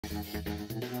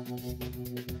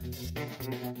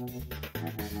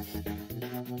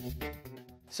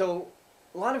So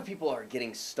a lot of people are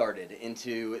getting started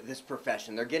into this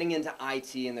profession. They're getting into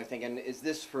IT and they're thinking, is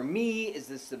this for me? Is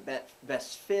this the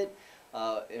best fit?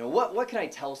 What can I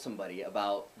tell somebody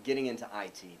about getting into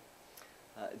IT?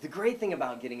 The great thing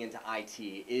about getting into IT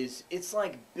is it's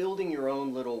like building your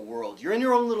own little world. You're in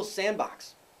your own little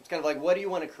sandbox. It's kind of like, what do you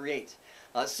want to create?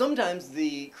 Sometimes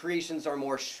the creations are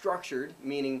more structured,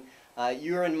 meaning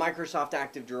you're in Microsoft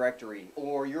Active Directory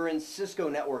or you're in Cisco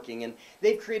networking, and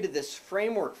they've created this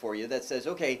framework for you that says,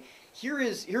 okay, here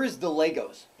is the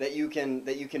Legos that you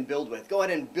can build with. Go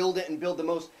ahead and build it and build the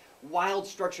most wild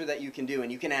structure that you can do,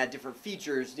 and you can add different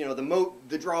features, you know, the moat,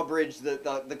 the drawbridge,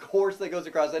 the course that goes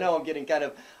across. I know I'm getting kind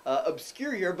of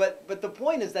obscure here, but the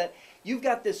point is that you've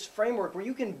got this framework where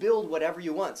you can build whatever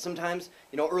you want. Sometimes,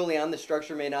 you know, early on the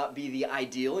structure may not be the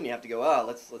ideal, and you have to go, oh,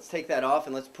 let's take that off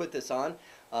and let's put this on,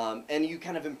 and you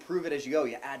kind of improve it as you go.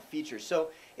 You add features. So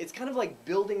it's kind of like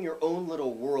building your own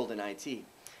little world in IT.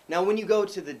 Now, when you go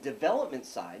to the development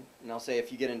side, and I'll say if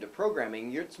you get into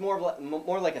programming, it's more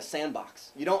like a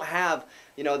sandbox. You don't have,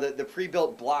 you know, the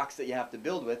pre-built blocks that you have to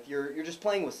build with. You're just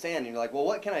playing with sand, and you're like, well,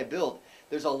 what can I build?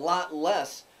 There's a lot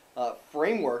less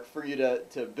framework for you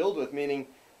to build with, meaning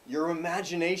your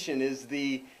imagination is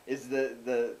the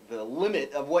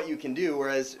limit of what you can do.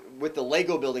 Whereas with the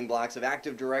Lego building blocks of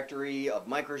Active Directory, of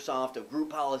Microsoft, of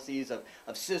group policies, of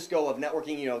Cisco, of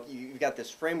networking, you know, you've got this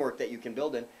framework that you can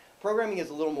build in. Programming is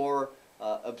a little more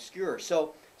obscure.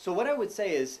 So what I would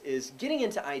say is getting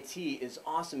into IT is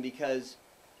awesome because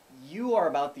you are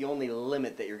about the only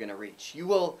limit that you're going to reach. You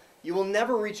will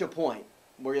never reach a point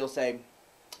where you'll say,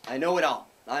 I know it all.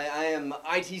 I am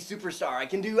IT superstar. I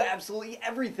can do absolutely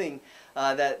everything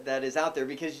that is out there,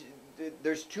 because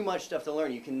there's too much stuff to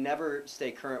learn. You can never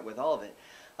stay current with all of it.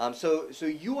 So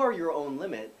you are your own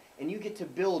limit, and you get to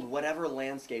build whatever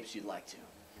landscapes you'd like to.